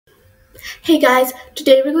Hey guys,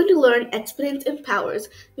 today we're going to learn exponents and powers.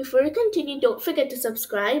 Before we continue, don't forget to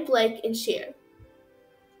subscribe, like, and share.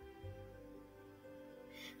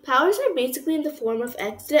 Powers are basically in the form of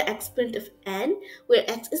x to the exponent of n, where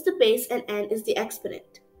x is the base and n is the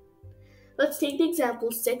exponent. Let's take the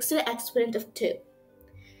example 6 to the exponent of 2.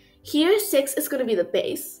 Here 6 is going to be the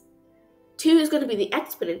base, 2 is going to be the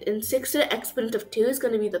exponent, and 6 to the exponent of 2 is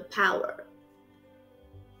going to be the power.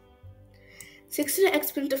 6 to the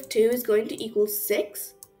exponent of 2 is going to equal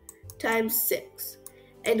 6 times 6.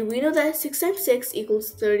 And we know that 6 times 6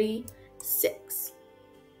 equals 36.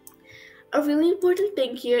 A really important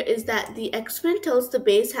thing here is that the exponent tells the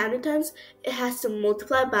base how many times it has to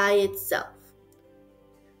multiply by itself.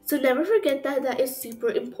 So never forget that is super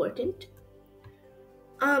important.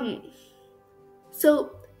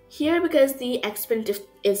 So here, because the exponent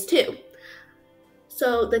is 2,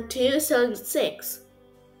 so the 2 is telling 6.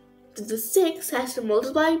 So the 6 has to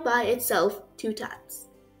multiply by itself 2 times.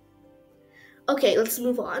 Okay, let's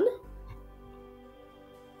move on.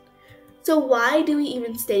 So why do we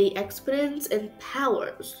even study exponents and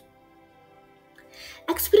powers?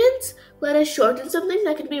 Exponents let us shorten something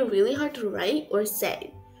that can be really hard to write or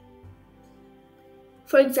say.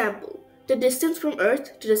 For example, the distance from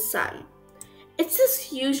Earth to the Sun. It's this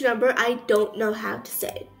huge number I don't know how to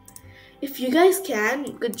say. If you guys can,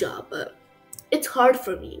 good job, but it's hard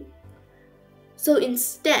for me. So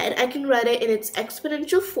instead, I can write it in its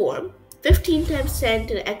exponential form, 15 times 10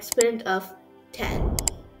 to the exponent of 10.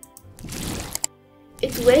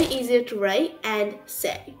 It's way easier to write and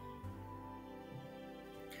say.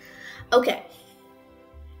 Okay,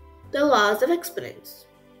 the laws of exponents,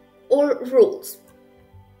 or rules.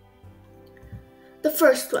 The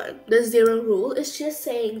first one, the zero rule, is just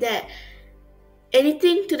saying that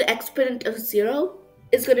anything to the exponent of 0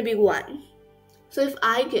 is going to be 1. So if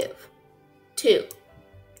I give 2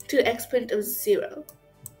 to the exponent of 0,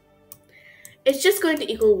 it's just going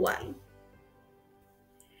to equal 1.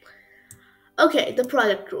 Okay, the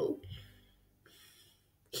product rule.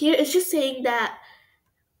 Here it's just saying that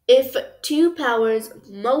if two powers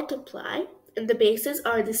multiply and the bases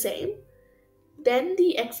are the same, then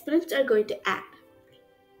the exponents are going to add.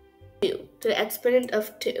 2 to the exponent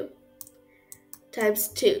of 2 times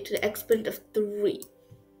 2 to the exponent of 3.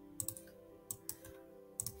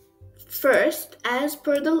 First, as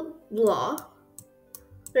per the law,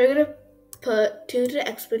 we're going to put 2 to the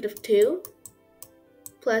exponent of 2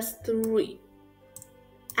 plus 3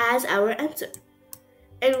 as our answer.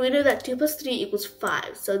 And we know that 2 plus 3 equals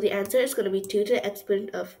 5, so the answer is going to be 2 to the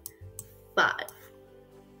exponent of 5.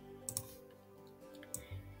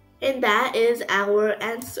 And that is our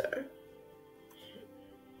answer.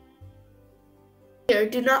 Here,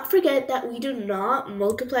 do not forget that we do not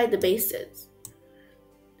multiply the bases.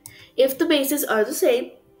 If the bases are the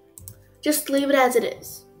same, just leave it as it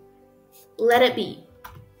is. Let it be.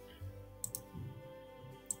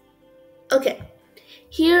 Okay,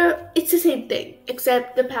 here it's the same thing,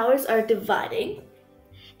 except the powers are dividing,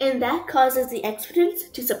 and that causes the exponents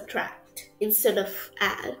to subtract instead of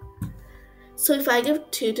add. So if I give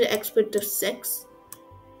 2 to the exponent of 6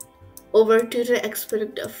 over 2 to the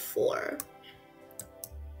exponent of 4,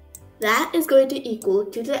 that is going to equal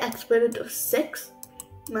 2 to the exponent of 6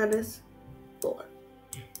 minus 4.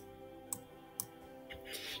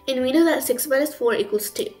 And we know that 6 minus 4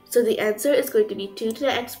 equals 2, so the answer is going to be 2 to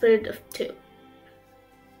the exponent of 2.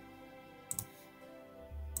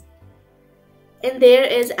 And there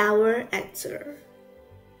is our answer.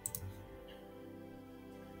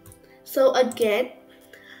 So again,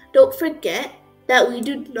 don't forget that we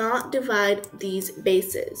do not divide these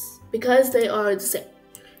bases because they are the same.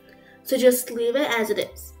 So just leave it as it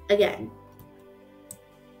is. Again,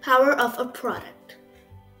 power of a product.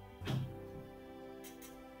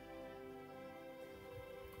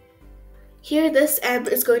 Here this M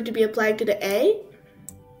is going to be applied to the A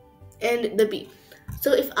and the B.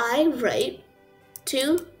 So if I write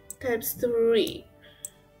 2 times 3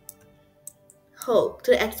 whole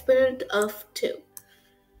to the exponent of 2.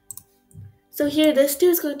 So here this 2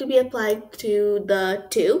 is going to be applied to the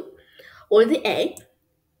 2 or the A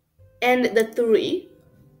and the 3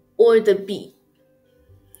 or the B.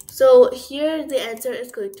 So here the answer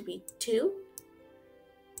is going to be 2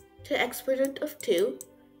 to the exponent of 2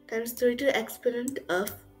 times 3 to the exponent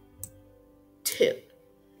of 2.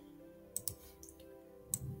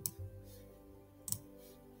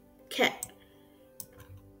 Okay.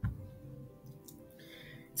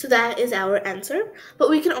 So that is our answer, but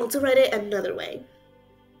we can also write it another way.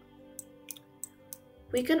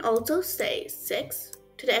 We can also say 6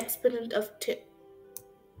 to the exponent of 2.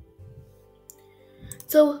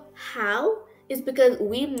 So how is because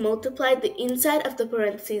we multiplied the inside of the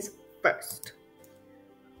parentheses first.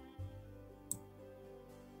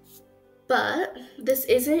 But this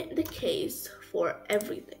isn't the case for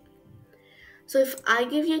everything. So if I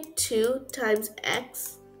give you 2 times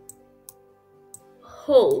x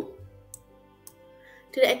whole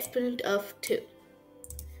to the exponent of 2,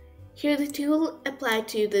 here the 2 will apply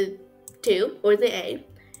to the 2, or the a,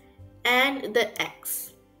 and the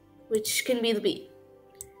x, which can be the b.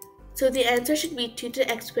 So the answer should be 2 to the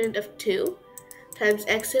exponent of 2 times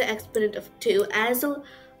x to the exponent of 2, as the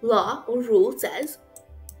law or rule says.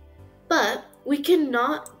 But we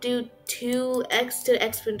cannot do 2x to the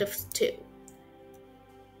exponent of 2.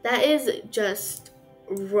 That is just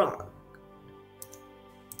wrong.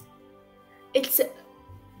 It's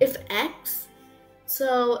if x,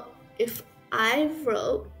 so if I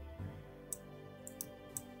wrote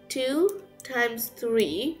 2 times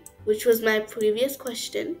 3, which was my previous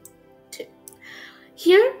question, 2.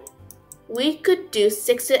 Here, we could do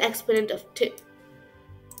 6 to the exponent of 2.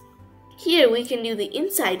 Here, we can do the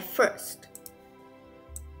inside first.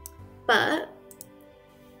 But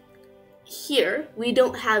here, we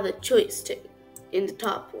don't have a choice to in the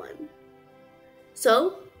top one.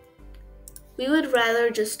 So, we would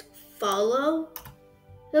rather just follow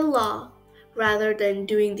the law rather than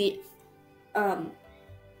doing the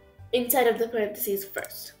inside of the parentheses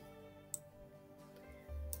first.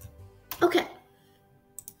 Okay.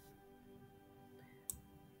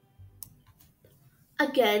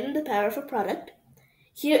 Again, the power of a product.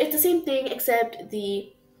 Here it's the same thing, except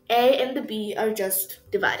the a and the b are just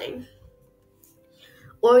dividing,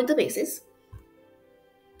 or the bases.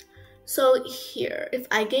 So here, if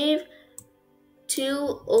I gave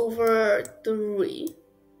 2 over 3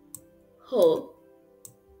 whole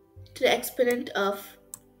to the exponent of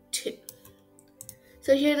 2.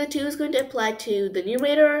 So here the 2 is going to apply to the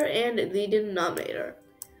numerator and the denominator.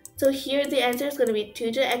 So here the answer is going to be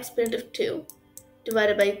 2 to the exponent of 2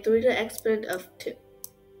 divided by 3 to the exponent of 2.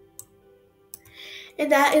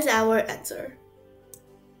 And that is our answer.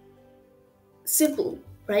 Simple,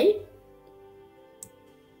 right?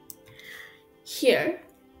 Here,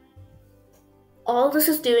 all this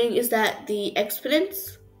is doing is that the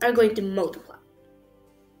exponents are going to multiply.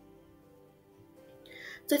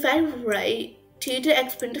 So if I write 2 to the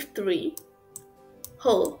exponent of 3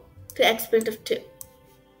 whole to the exponent of 2.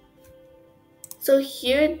 So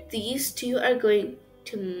here these two are going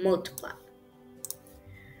to multiply.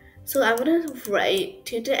 So I'm going to write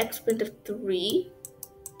 2 to the exponent of 3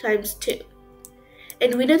 times 2.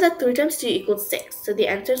 And we know that 3 times 2 equals 6. So the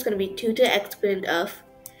answer is going to be 2 to the exponent of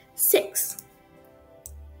 6.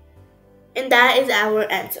 And that is our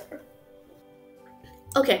answer.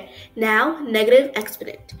 Okay, now negative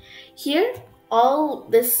exponent. Here, all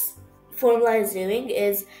this formula is doing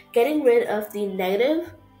is getting rid of the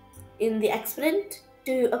negative in the exponent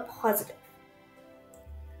to a positive.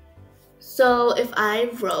 So if I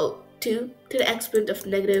wrote 2 to the exponent of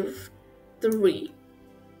negative 3,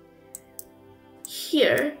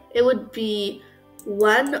 here it would be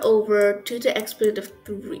 1 over 2 to the exponent of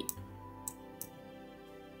 3.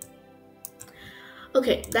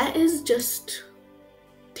 Okay, that is just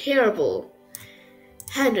terrible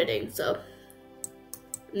handwriting, so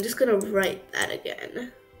I'm just gonna write that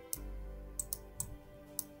again.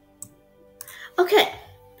 Okay,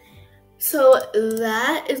 so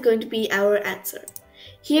that is going to be our answer.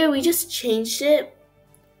 Here we just changed it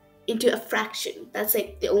into a fraction. That's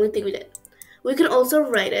like the only thing we did. We can also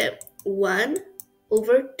write it 1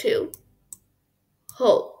 over 2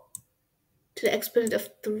 whole to the exponent of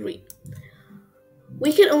 3.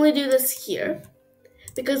 We can only do this here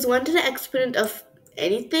because 1 to the exponent of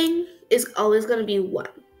anything is always going to be 1.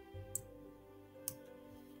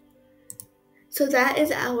 So that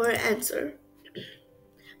is our answer.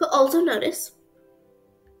 But also notice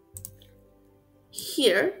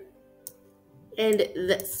here and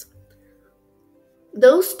this.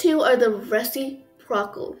 Those two are the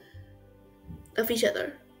reciprocal of each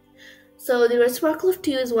other. So the reciprocal of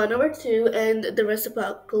 2 is 1 over 2 and the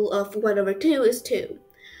reciprocal of 1 over 2 is 2.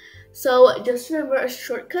 So just remember a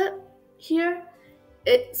shortcut here.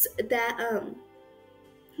 It's that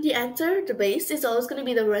the answer, the base, is always going to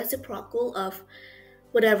be the reciprocal of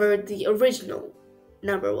whatever the original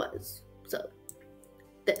number was. So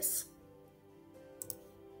this.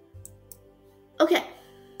 Okay.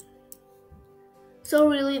 So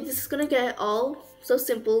really, this is going to get all so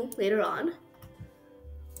simple later on.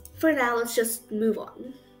 For now, let's just move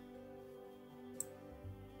on.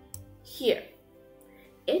 Here,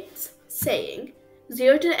 it's saying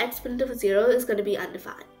 0 to the exponent of 0 is going to be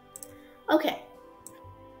undefined. Okay.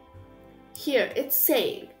 Here, it's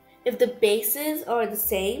saying If the bases are the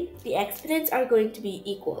same, the exponents are going to be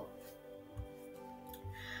equal.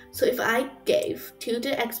 So if I gave 2 to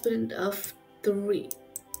the exponent of 3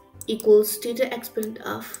 equals 2 to the exponent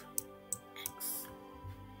of x.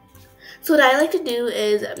 So what I like to do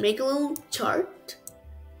is make a little chart.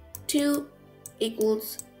 2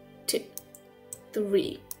 equals 2.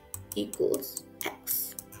 3 equals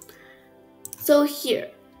x. So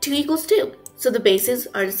here, 2 equals 2. So the bases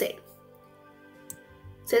are the same.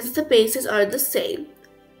 Since the bases are the same,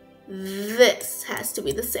 this has to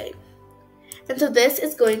be the same. And so this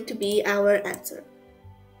is going to be our answer.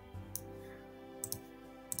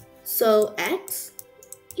 So x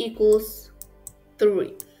equals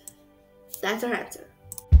 3. That's our answer.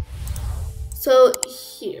 So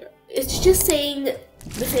here, it's just saying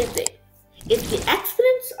the same thing. If the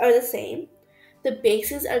exponents are the same, the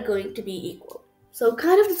bases are going to be equal. So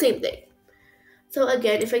kind of the same thing. So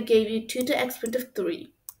again, if I gave you 2 to the exponent of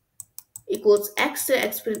 3 equals x to the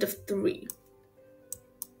exponent of 3.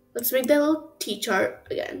 Let's make that little t-chart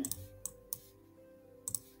again.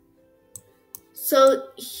 So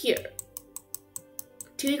here,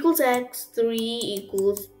 2 equals x, 3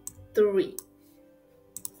 equals 3.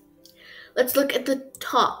 Let's look at the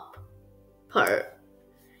top part.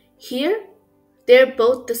 Here, they're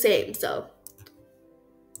both the same, so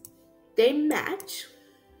they match.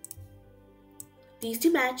 These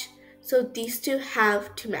two match, so these two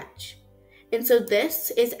have to match. And so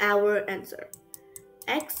this is our answer.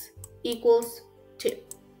 X equals 2.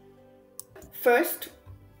 First,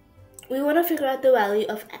 we want to figure out the value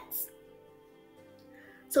of x.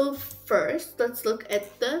 So first, let's look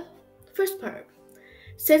at the first part.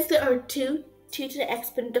 Since there are 2 to the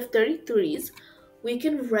exponent of 33's, we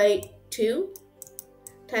can write 2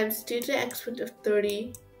 times 2 to the exponent of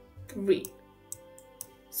 33.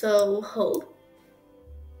 So whole.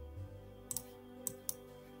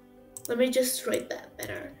 Let me just write that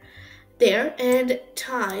better. There, and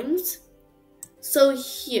times. So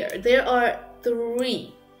here, there are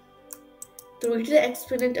 3 to the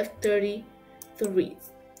exponent of 33.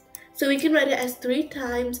 So we can write it as 3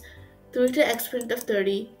 times 3 to the exponent of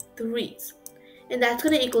 33. And that's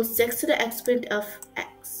going to equal 6 to the exponent of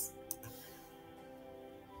x.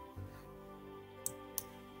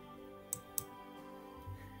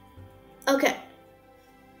 Okay.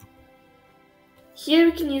 Here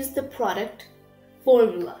we can use the product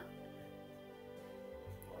formula.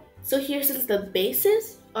 So here, since the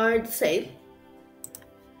bases are the same,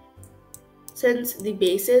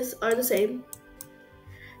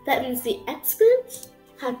 that means the exponents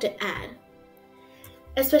have to add,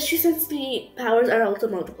 especially since the powers are also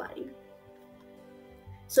multiplying.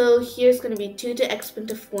 So here's going to be 2 to the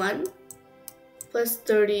exponent of 1 plus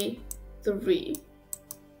 33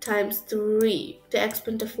 times 3 to the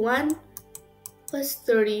exponent of 1 plus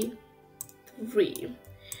 33.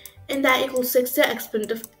 And that equals 6 to the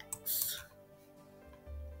exponent of x.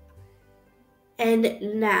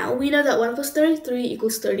 And now we know that 1 plus 33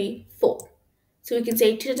 equals 34. So we can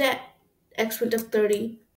say 2 to the exponent of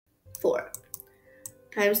 34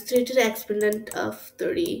 times 3 to the exponent of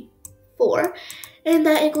 34. And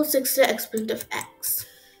that equals 6 to the exponent of x.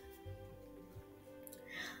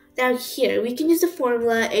 Now here, we can use the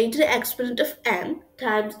formula a to the exponent of m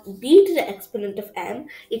times b to the exponent of m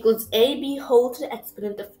equals ab whole to the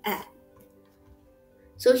exponent of m.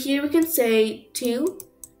 So here we can say 2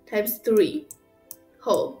 times 3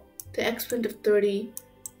 whole to the exponent of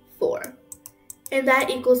 34. And that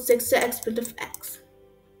equals 6 to the exponent of x.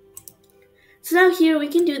 So now here we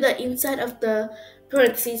can do the inside of the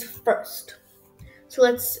parentheses first. So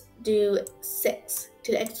let's do 6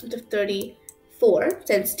 to the exponent of 34,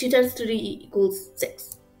 since 2 times 3 equals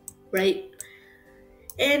 6, right?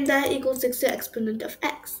 And that equals 6 to the exponent of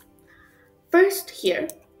x. First here,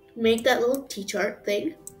 make that little t-chart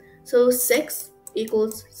thing. So 6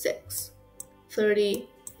 equals 6.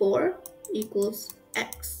 34 equals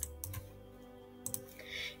x.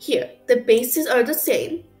 Here, the bases are the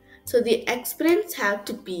same, so the exponents have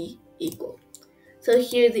to be equal. So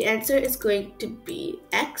here the answer is going to be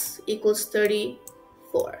x equals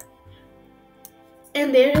 34.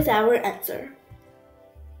 And there is our answer.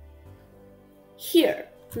 Here,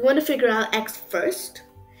 we want to figure out x first,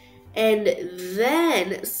 and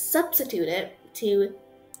then substitute it to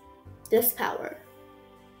this power.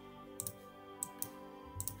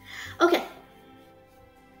 Okay,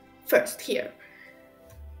 first here,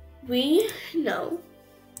 we know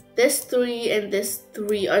this 3 and this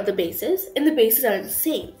 3 are the bases, and the bases are the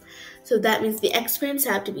same. So that means the exponents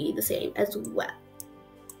have to be the same as well.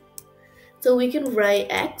 So we can write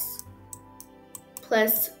x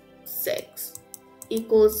plus 6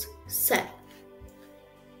 equals 7.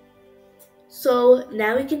 So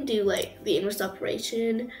now we can do like the inverse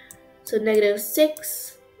operation. So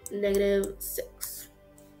 -6, -6.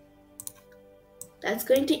 That's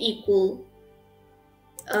going to equal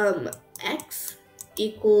x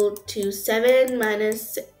equal to 7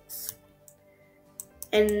 minus 6.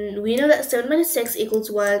 And we know that 7 minus 6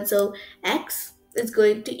 equals 1, so x is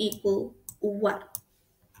going to equal 1.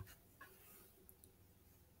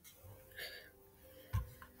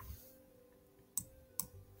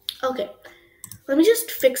 Okay, let me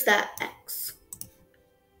just fix that x.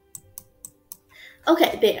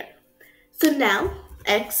 Okay, there. So now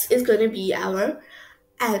x is going to be our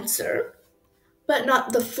answer, but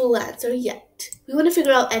not the full answer yet. We want to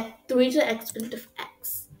figure out 3 to the exponent of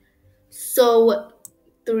x. So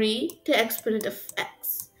 3 to the exponent of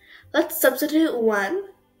x. Let's substitute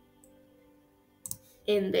 1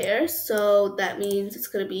 in there. So that means it's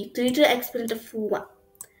going to be 3 to the exponent of 1.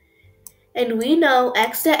 And we know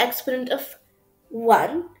x to the exponent of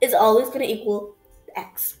 1 is always going to equal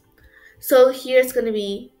x. So here it's going to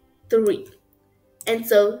be 3. And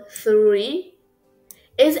so 3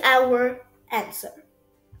 is our answer.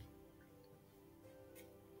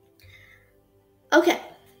 Okay.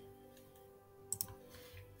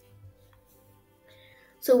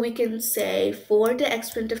 So we can say 4 to the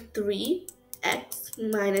exponent of 3, x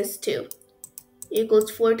minus 2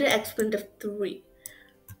 equals 4 to the exponent of 3.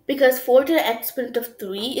 Because 4 to the exponent of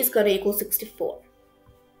 3 is going to equal 64.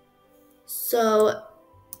 So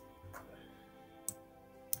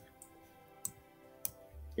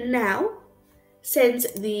now, since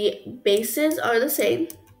the bases are the same,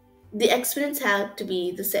 the exponents have to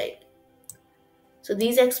be the same. So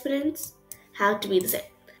these exponents have to be the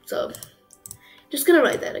same. So just going to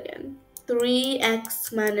write that again.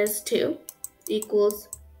 3x minus 2 equals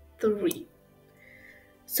 3.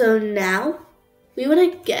 So now we want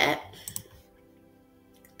to get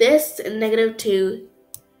this -2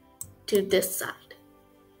 to this side.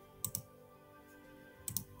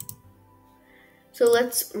 So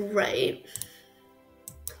let's write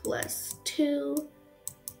 +2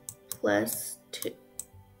 plus 2.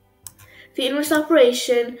 The inverse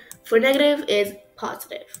operation for negative is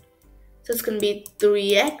positive. So it's going to be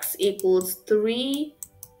 3x equals 3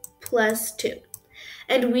 plus 2.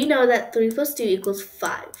 And we know that 3 plus 2 equals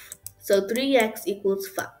 5. So 3x equals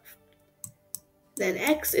 5. Then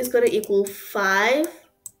x is going to equal 5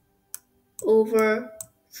 over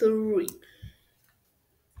 3.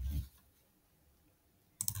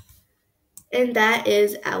 And that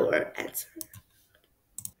is our answer.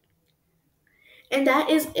 And that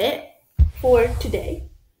is it for today.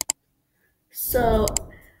 So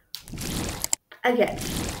again,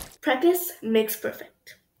 practice makes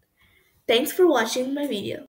perfect. Thanks for watching my video.